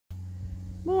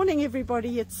Morning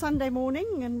everybody, it's Sunday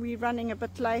morning and we're running a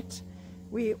bit late.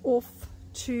 We're off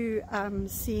to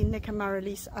see Nick and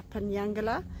Maralise up in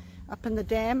Eungella, up in the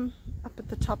dam, up at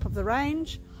the top of the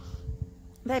range.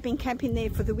 They've been camping there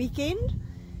for the weekend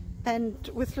and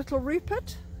with little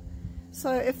Rupert.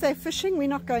 So if they're fishing, we're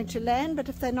not going to land, but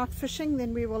if they're not fishing,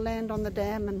 then we will land on the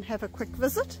dam and have a quick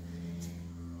visit.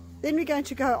 Then we're going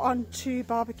to go on to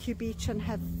Barbecue Beach and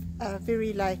have a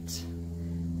very late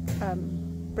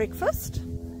breakfast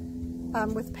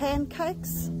with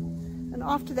pancakes, and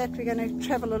after that we're going to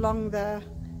travel along the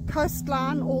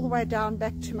coastline all the way down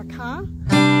back to Mackay.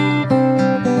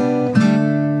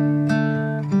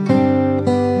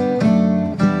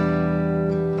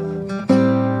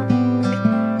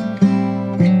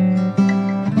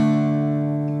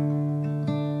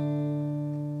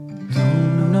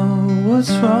 Don't know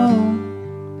what's wrong,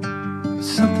 but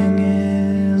something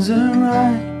isn't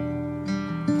right.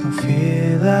 Don't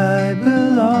feel I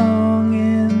belong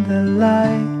in the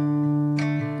light.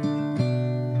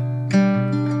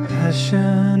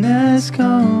 Passion has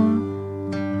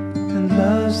gone and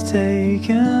love's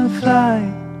taken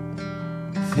flight.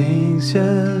 Things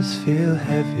just feel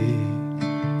heavy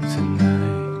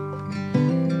tonight.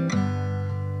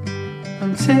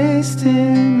 I'm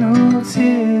tasting no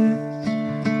tears,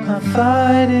 I'm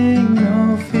fighting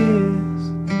no fears,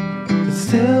 but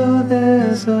still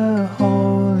there's a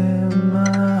hole in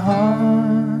my heart.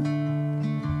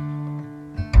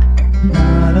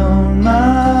 Not on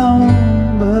my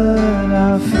own, but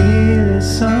I feel it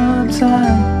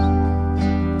sometimes,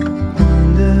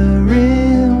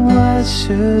 wondering what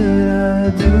should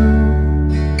I do.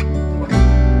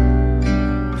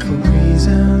 For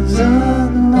reasons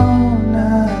unknown, I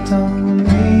don't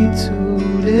need to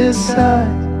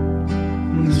decide.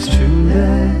 It's true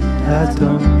that I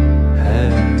don't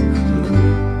have a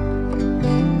clue.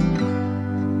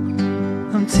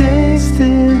 I'm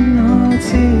tasting no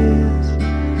tears,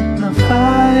 I'm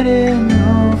fighting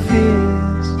no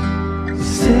fears, but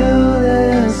still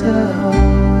there's a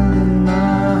hole in my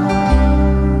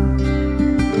heart.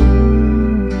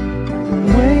 I'm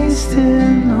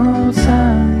wasting no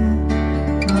time,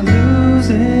 I'm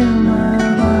losing my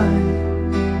mind,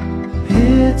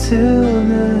 here till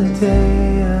the day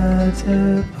I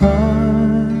depart.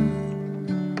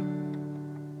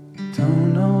 Don't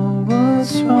know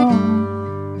what's wrong,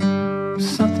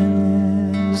 something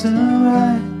isn't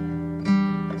right.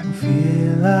 Don't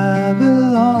feel I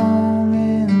belong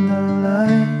in the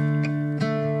light.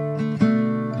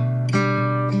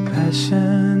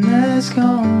 Passion has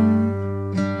gone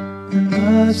and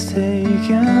love's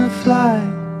taken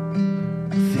flight.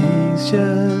 Things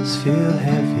just feel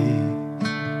heavy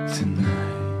tonight.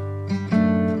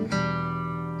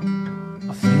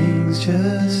 Things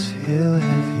just feel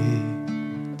heavy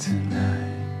tonight.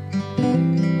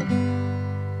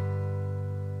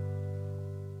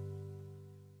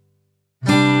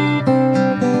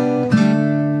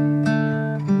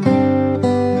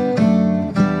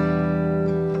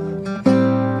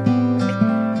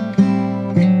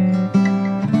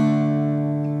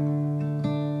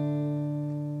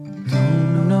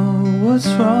 Don't know what's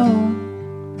wrong,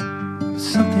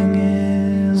 something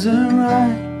isn't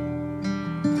right.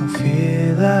 Don't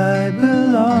feel I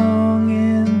belong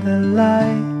in the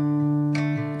light.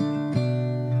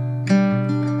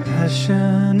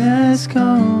 Passion has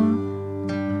gone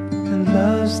and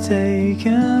love's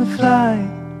taken flight.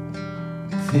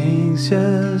 Things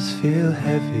just feel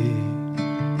heavy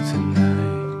tonight.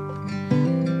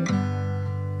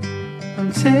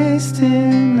 I'm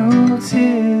tasting no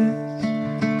tears,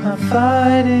 I'm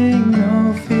fighting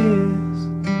no fears,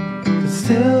 but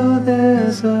still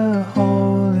there's a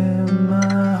hole in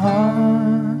my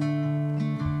heart.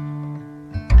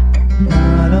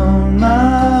 Not on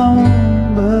my own,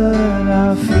 but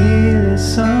I feel it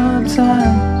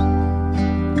sometimes,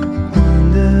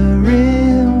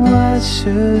 wondering what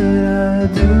should I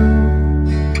do.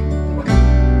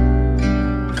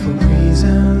 For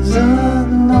reasons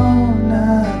unknown, I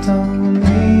don't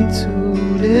need to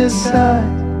decide.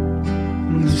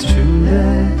 It's true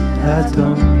that I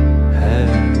don't have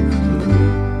a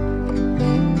clue.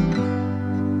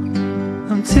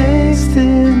 I'm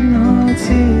tasting no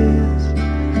tears,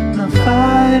 I'm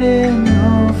fighting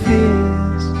no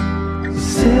fears, but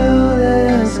still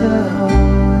there's a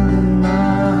hole in my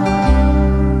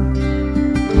heart.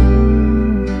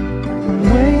 I'm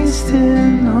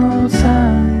wasting no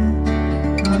time,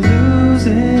 I'm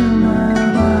losing my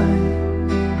mind,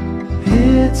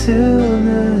 here till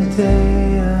the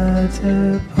day I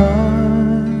depart.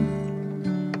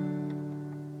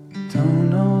 Don't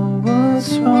know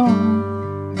what's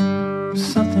wrong,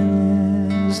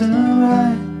 something isn't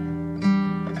right.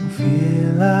 I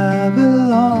feel I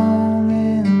belong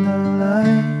in the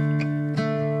light.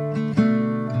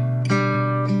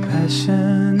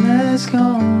 Passion has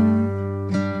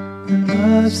gone and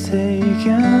love's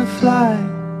taken flight.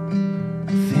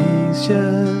 Things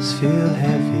just feel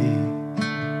heavy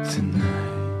tonight.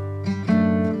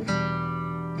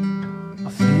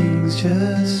 Things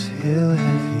just feel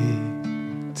heavy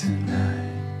tonight.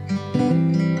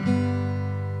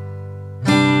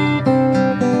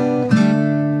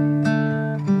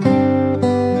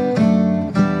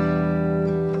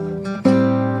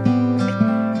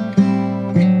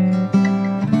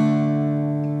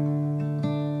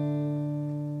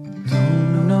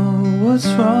 Don't know what's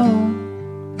wrong,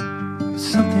 but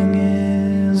something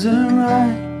isn't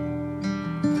right.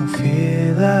 Don't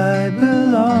feel I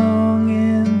belong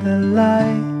in the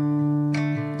light.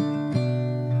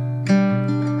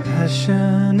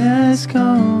 Passion has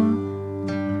gone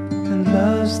and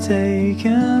love's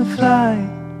taken flight.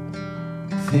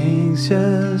 Things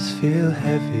just feel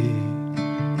heavy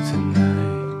tonight.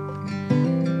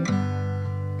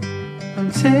 I'm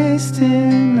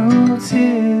tasting no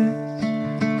tears,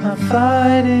 I'm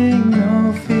fighting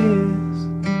no fears,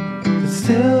 but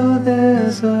still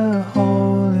there's a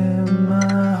hole in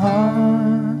my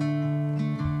heart.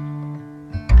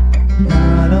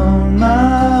 Not on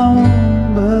my own,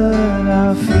 but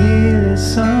I feel it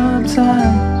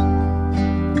sometimes.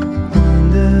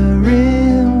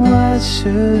 Wondering what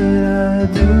should I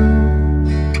do.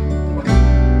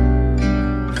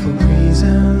 For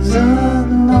reasons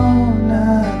unknown, I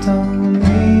don't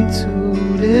need to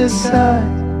decide.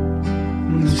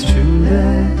 It's true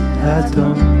that I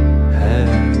don't have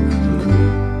a clue.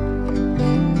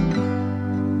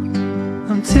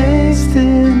 I'm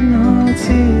tasting no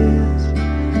tears,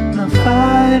 I'm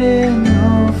fighting no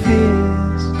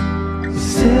fears, but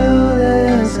still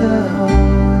there's a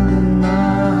hole in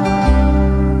my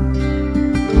heart.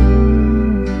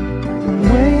 I'm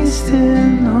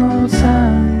wasting no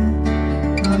time,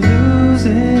 I'm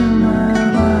losing my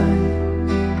mind,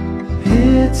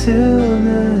 here till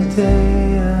the day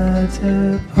I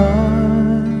depart.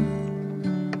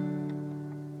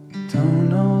 Don't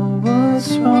know what's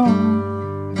wrong,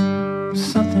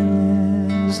 something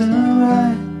isn't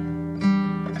right.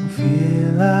 I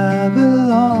feel I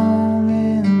belong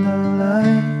in the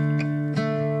light.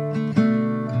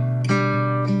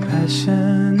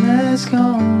 Passion has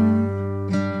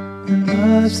gone and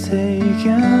love's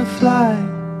taken flight.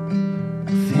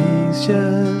 Things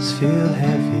just feel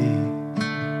heavy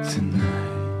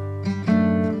tonight.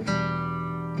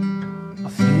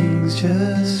 Things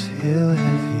just feel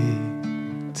heavy.